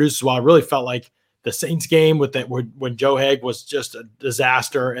didn't produce as well. I really felt like the Saints game with that when Joe Haeg was just a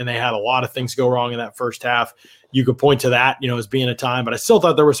disaster and they had a lot of things go wrong in that first half. You could point to that, as being a time, but I still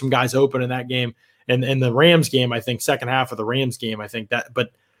thought there were some guys open in that game. And in the Rams game, I think second half of the Rams game, I think that,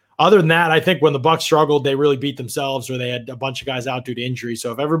 but other than that, I think when the Bucs struggled, they really beat themselves, or they had a bunch of guys out due to injury.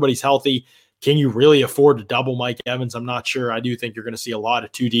 So if everybody's healthy, can you really afford to double Mike Evans? I'm not sure. I do think you're going to see a lot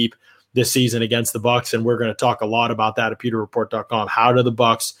of two deep this season against the Bucs, and we're going to talk a lot about that at PeterReport.com. How do the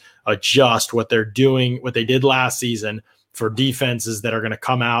Bucs adjust what they're doing, what they did last season, for defenses that are going to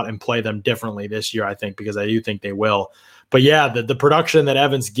come out and play them differently this year, I think, because I do think they will. But yeah, the production that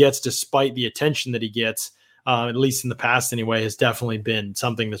Evans gets, despite the attention that he gets, at least in the past anyway, has definitely been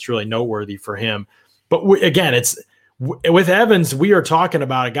something that's really noteworthy for him. But again, with Evans, we are talking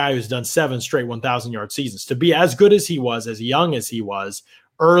about a guy who's done 7 straight 1,000-yard seasons. To be as good as he was, as young as he was,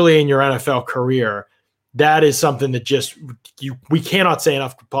 early in your NFL career, that is something that we cannot say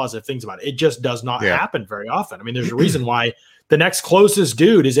enough positive things about it. It just does not happen very often. I mean, there's a reason why the next closest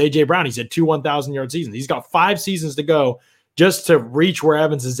dude is A.J. Brown. He's had 2 1,000-yard seasons. He's got 5 seasons to go just to reach where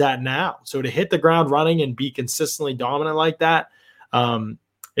Evans is at now. So to hit the ground running and be consistently dominant like that,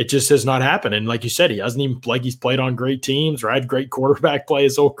 it just has not happened. And like you said, he doesn't even like he's played on great teams or had great quarterback play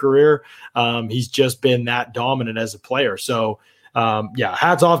his whole career. He's just been that dominant as a player. So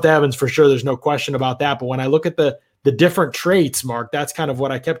hats off to Evans for sure. There's no question about that. But when I look at the different traits, Mark, that's kind of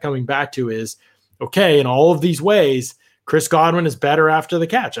what I kept coming back to is, okay, in all of these ways, Chris Godwin is better after the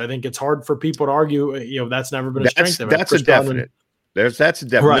catch. I think it's hard for people to argue, that's never been a strength of it. That's Chris a definite. Godwin, that's a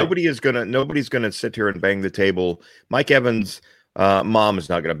definite. Right. Nobody's gonna sit here and bang the table. Mike Evans' mom is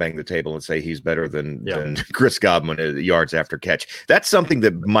not going to bang the table and say he's better than Chris Godwin yards after catch. That's something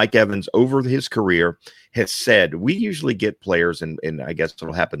that Mike Evans over his career has said, we usually get players, and I guess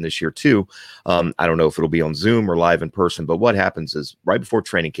it'll happen this year too. I don't know if it'll be on Zoom or live in person, but what happens is right before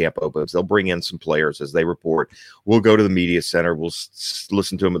training camp opens, they'll bring in some players as they report. We'll go to the media center. We'll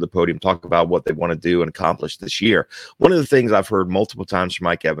listen to them at the podium, talk about what they want to do and accomplish this year. One of the things I've heard multiple times from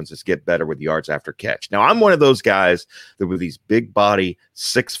Mike Evans is get better with yards after catch. Now, I'm one of those guys that with these big body,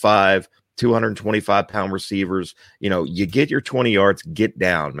 6'5", 225-pound receivers, you get your 20 yards, get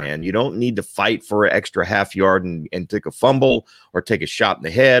down, man. You don't need to fight for an extra half yard and take a fumble or take a shot in the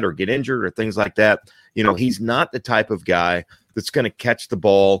head or get injured or things like that. He's not the type of guy that's going to catch the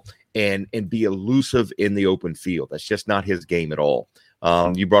ball and be elusive in the open field. That's just not his game at all.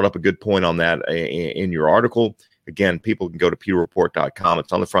 You brought up a good point on that in your article. Again, people can go to PeterReport.com.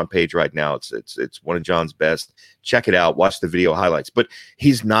 It's on the front page right now. It's one of John's best. Check it out. Watch the video highlights. But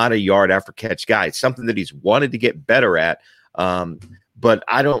he's not a yard after catch guy. It's something that he's wanted to get better at. But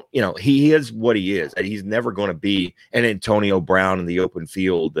I don't, he is what he is. He's never going to be an Antonio Brown in the open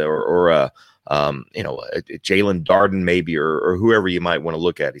field or a Jalen Darden maybe, or whoever you might want to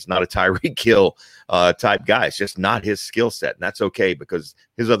look at. He's not a Tyreek Hill type guy. It's just not his skill set. And that's okay because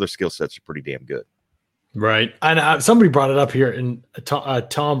his other skill sets are pretty damn good. Right. And somebody brought it up here, and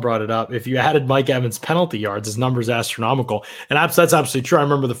Tom brought it up. If you added Mike Evans' penalty yards, his number's astronomical. And that's absolutely true. I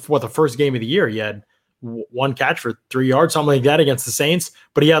remember the first game of the year, he had one catch for 3 yards, something like that against the Saints,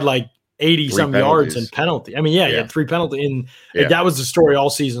 but he had like 80-some yards in penalty. I mean, he had 3 penalties. And that was the story all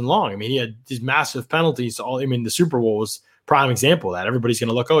season long. I mean, he had these massive penalties. The Super Bowl was prime example of that. Everybody's going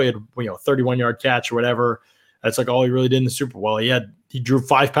to look, he had 31-yard catch or whatever. That's like all he really did in the Super Bowl. He drew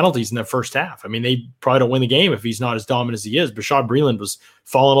 5 penalties in the first half. I mean, they probably don't win the game if he's not as dominant as he is. Bashaud Breeland was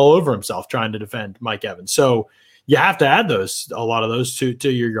falling all over himself trying to defend Mike Evans. So you have to add a lot of those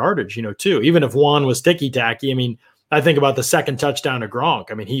to your yardage, too. Even if one was ticky-tacky, I mean, I think about the second touchdown to Gronk.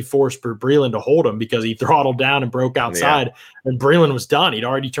 I mean, he forced Breeland to hold him because he throttled down and broke outside, and Breeland was done. He'd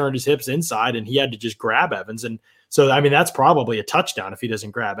already turned his hips inside, and he had to just grab Evans. And so, I mean, that's probably a touchdown if he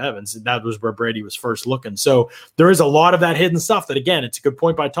doesn't grab Evans. That was where Brady was first looking. So there is a lot of that hidden stuff that, again, it's a good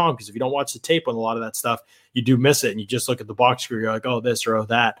point by Tom, because if you don't watch the tape on a lot of that stuff, you do miss it, and you just look at the box score, you're like, oh, this or oh,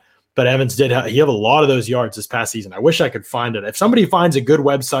 that. But Evans he had a lot of those yards this past season. I wish I could find it. If somebody finds a good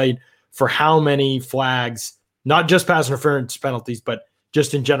website for how many flags, not just pass interference penalties, but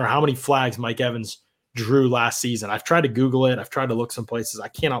just in general, how many flags Mike Evans drew last season. I've tried to Google it. I've tried to look some places. I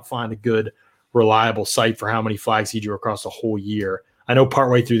cannot find a good, reliable site for how many flags he drew across the whole year. I know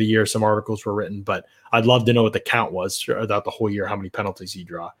partway through the year some articles were written, but I'd love to know what the count was throughout the whole year, how many penalties he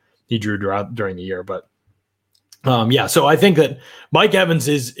drew during the year. But so I think that Mike Evans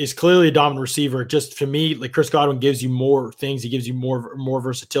is clearly a dominant receiver. Just to me, like Chris Godwin gives you more things. He gives you more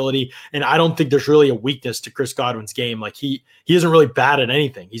versatility. And I don't think there's really a weakness to Chris Godwin's game. Like he isn't really bad at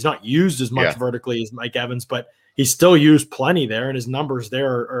anything. He's not used as much vertically as Mike Evans, but he's still used plenty there, and his numbers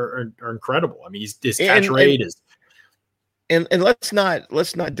there are incredible. I mean, his catch rate is. And let's not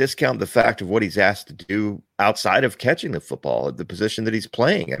discount the fact of what he's asked to do outside of catching the football at the position that he's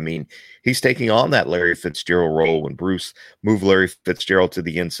playing. I mean, he's taking on that Larry Fitzgerald role when Bruce moved Larry Fitzgerald to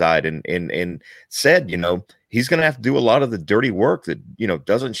the inside and said, he's going to have to do a lot of the dirty work that,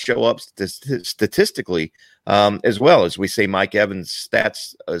 doesn't show up statistically, as well as we say Mike Evans'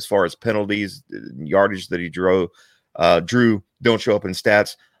 stats as far as penalties, yardage that he drew don't show up in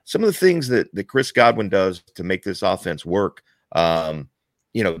stats. Some of the things that Chris Godwin does to make this offense work,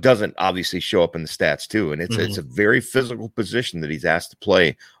 doesn't obviously show up in the stats too. And it's a very physical position that he's asked to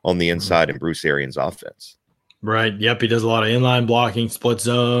play on the inside in Bruce Arians' offense. Right. Yep. He does a lot of inline blocking, split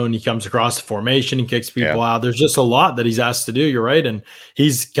zone. He comes across the formation and kicks people out. There's just a lot that he's asked to do. You're right. And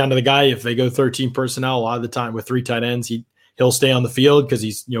he's kind of the guy, if they go 13 personnel, a lot of the time with 3 tight ends, he'll stay on the field because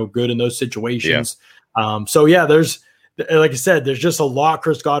he's, good in those situations. There's, like I said, there's just a lot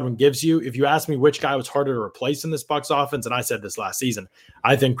Chris Godwin gives you. If you ask me which guy was harder to replace in this Bucs offense, and I said this last season,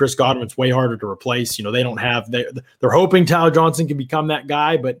 I think Chris Godwin's way harder to replace. They're hoping Tyler Johnson can become that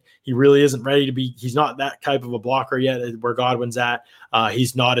guy, but he really isn't ready to be. He's not that type of a blocker yet where Godwin's at.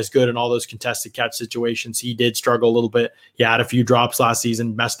 He's not as good in all those contested catch situations. He did struggle a little bit. He had a few drops last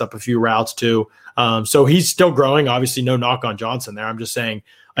season, messed up a few routes too. So he's still growing. Obviously, no knock on Johnson there. I'm just saying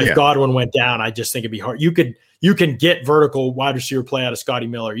if Godwin went down, I just think it'd be hard. You can get vertical wide receiver play out of Scotty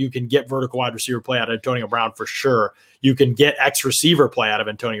Miller. You can get vertical wide receiver play out of Antonio Brown for sure. You can get X receiver play out of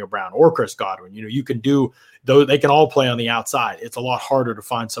Antonio Brown or Chris Godwin. You can do, though they can all play on the outside. It's a lot harder to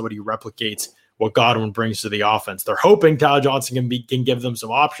find somebody who replicates what Godwin brings to the offense. They're hoping Tyler Johnson can give them some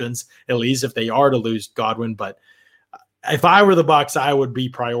options, at least if they are to lose Godwin. But if I were the Bucs, I would be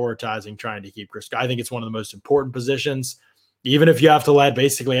prioritizing trying to keep Chris. I think it's one of the most important positions. Even if you have to let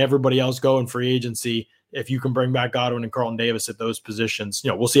basically everybody else go in free agency, if you can bring back Godwin and Carlton Davis at those positions,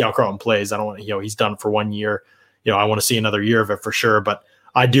 we'll see how Carlton plays. I don't want, he's done for 1 year. I want to see another year of it for sure. But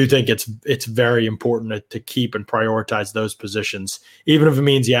I do think it's very important to keep and prioritize those positions, even if it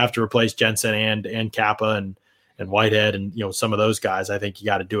means you have to replace Jensen and Kappa and Whitehead and some of those guys. I think you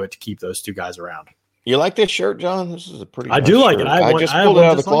got to do it to keep those two guys around. You like this shirt, John? This is a pretty. I do like it. I just pulled it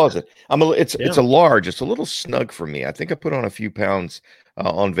out of the closet. It's a large. It's a little snug for me. I think I put on a few pounds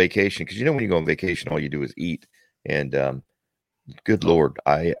on vacation because when you go on vacation, all you do is eat. And good Lord,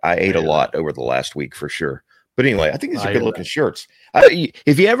 I ate a lot over the last week for sure. But anyway, I think these are good looking shirts.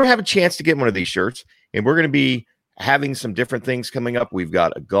 If you ever have a chance to get one of these shirts, and we're going to be having some different things coming up. We've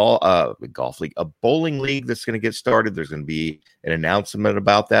got a golf league, a bowling league that's going to get started. There's going to be an announcement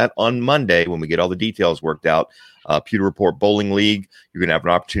about that on Monday when we get all the details worked out. Pewter Report Bowling League. You're going to have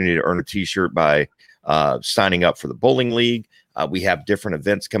an opportunity to earn a T-shirt by signing up for the bowling league. We have different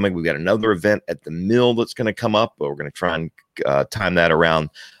events coming. We've got another event at the mill that's going to come up, but we're going to try and time that around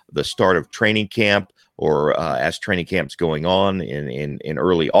the start of training camp or as training camp's going on in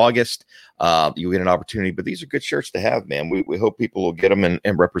early August. You get an opportunity, but these are good shirts to have, man. We hope people will get them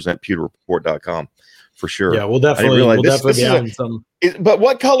and represent pewterreport.com for sure. Yeah, we'll definitely be on some. But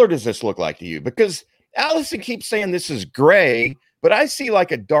what color does this look like to you? Because Allison keeps saying this is gray, but I see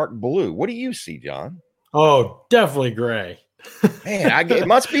like a dark blue. What do you see, John? Oh, definitely gray. Man, it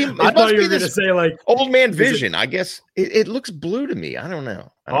must be. I thought you were going to say like old man vision. I guess it looks blue to me. I don't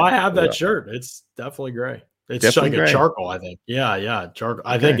know. I have that shirt. It's definitely gray. It's definitely like a charcoal, I think. Yeah, charcoal.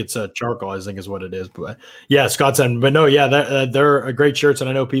 Okay. I think it's a charcoal. I think is what it is. But yeah, Scott said. But no, yeah, they're great shirts, and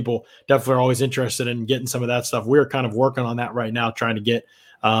I know people definitely are always interested in getting some of that stuff. We're kind of working on that right now, trying to get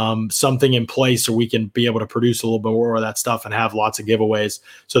something in place so we can be able to produce a little bit more of that stuff and have lots of giveaways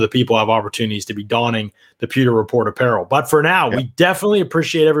so that people have opportunities to be donning the Pewter Report apparel. But for now, we definitely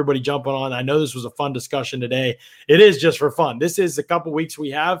appreciate everybody jumping on. I know this was a fun discussion today. It is just for fun. This is a couple weeks we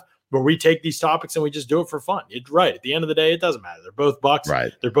have where we take these topics and we just do it for fun. Right. At the end of the day, it doesn't matter. They're both Bucks.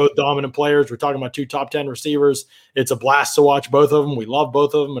 Right. They're both dominant players. We're talking about two top 10 receivers. It's a blast to watch both of them. We love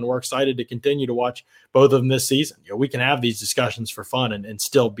both of them, and we're excited to continue to watch both of them this season. We can have these discussions for fun and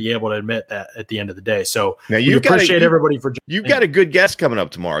still be able to admit that at the end of the day. So now we appreciate everybody for you've got a good guest coming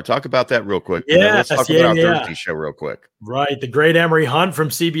up tomorrow. Talk about that real quick. Let's talk about our Thursday show real quick. Right. The great Emery Hunt from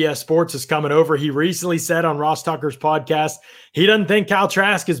CBS Sports is coming over. He recently said on Ross Tucker's podcast, he doesn't think Kyle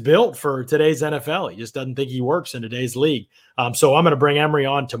Trask is built for today's NFL. He just doesn't think he works in today's league. So I'm going to bring Emery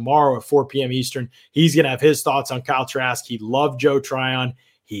on tomorrow at 4 p.m. Eastern. He's going to have his thoughts on Kyle Trask. He loved Joe Tryon.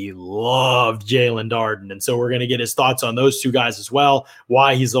 He loved Jalen Darden. And so we're going to get his thoughts on those two guys as well,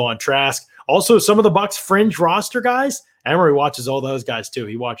 why he's low on Trask. Also, some of the Bucs fringe roster guys, Emery watches all those guys too.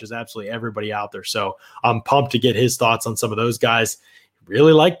 He watches absolutely everybody out there. So I'm pumped to get his thoughts on some of those guys.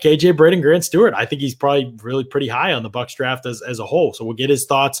 Really like KJ Braden, Grant Stewart. I think he's probably really pretty high on the Bucs draft as a whole. So we'll get his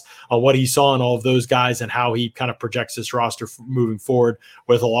thoughts on what he saw in all of those guys and how he kind of projects this roster moving forward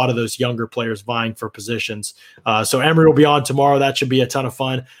with a lot of those younger players vying for positions. So Emery will be on tomorrow. That should be a ton of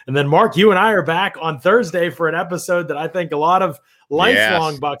fun. And then Mark, you and I are back on Thursday for an episode that I think a lot of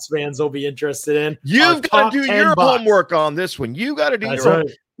lifelong Bucs fans will be interested in. You've got to do your homework on this one. You got to do your homework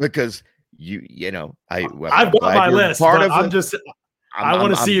because I've got my list. I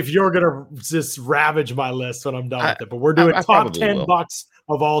want to see if you're going to just ravage my list when I'm done with it. But we're doing top 10 Bucs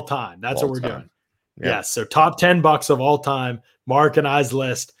of all time. That's what we're doing. Yeah. Yes. So top 10 Bucs of all time, Mark and I's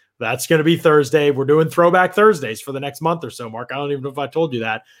list. That's going to be Thursday. We're doing Throwback Thursdays for the next month or so, Mark. I don't even know if I told you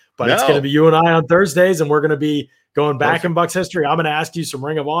that, but it's going to be you and I on Thursdays, and we're going to be going back in Bucs history. I'm going to ask you some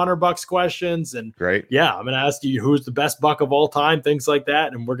Ring of Honor Bucs questions. And great. Yeah, I'm going to ask you who's the best Buck of all time, things like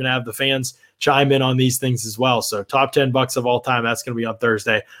that. And we're going to have the fans chime in on these things as well. So top 10 Bucs of all time. That's going to be on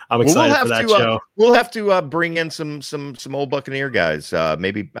Thursday. I'm excited for that show. We'll have to bring in some old Buccaneer guys.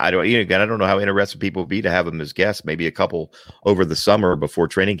 Maybe I don't know how interested people would be to have them as guests. Maybe a couple over the summer before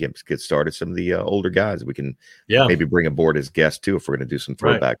training camps get started. Some of the older guys we can maybe bring aboard as guests too if we're going to do some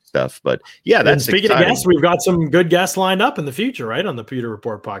throwback stuff. But yeah, that's speaking exciting. Of guests, we've got some good guests lined up in the future, right, on the Pewter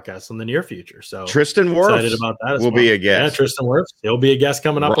Report podcast in the near future. So Tristan Wirfs excited about that will be a guest. Yeah, Tristan Wirfs. He'll be a guest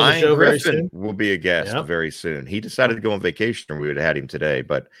coming up on the show very soon. Will be a guest very soon. He decided to go on vacation, or we would have had him today,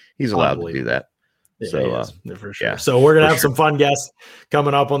 but he's allowed to do that. So for sure. So we're gonna have some fun guests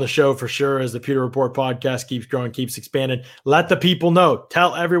coming up on the show for sure as the Pewter Report podcast keeps growing, keeps expanding. Let the people know.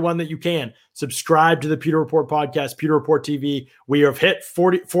 Tell everyone that you can. Subscribe to the Pewter Report podcast, Pewter Report TV. We have hit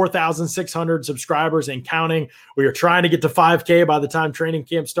 4,600 subscribers and counting. We are trying to get to 5K by the time training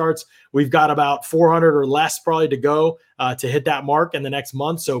camp starts. We've got about 400 or less probably to go to hit that mark in the next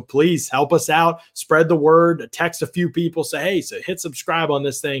month. So please help us out, spread the word, text a few people, say, hey, so hit subscribe on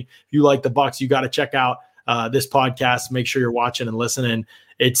this thing. If you like the Bucs, you got to check out this podcast. Make sure you're watching and listening.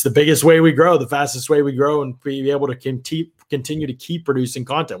 It's the biggest way we grow, the fastest way we grow, and be able to continue to keep producing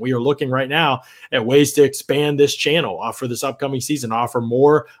content. We are looking right now at ways to expand this channel for this upcoming season, offer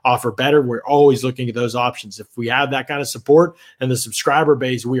more, offer better. We're always looking at those options. If we have that kind of support and the subscriber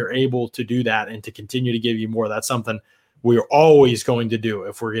base, we are able to do that and to continue to give you more. That's something we are always going to do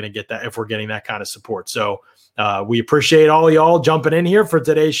if we're going to get that, if we're getting that kind of support. So we appreciate all y'all jumping in here for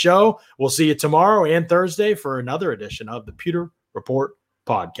today's show. We'll see you tomorrow and Thursday for another edition of the Pewter Report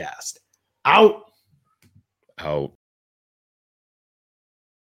podcast. Out.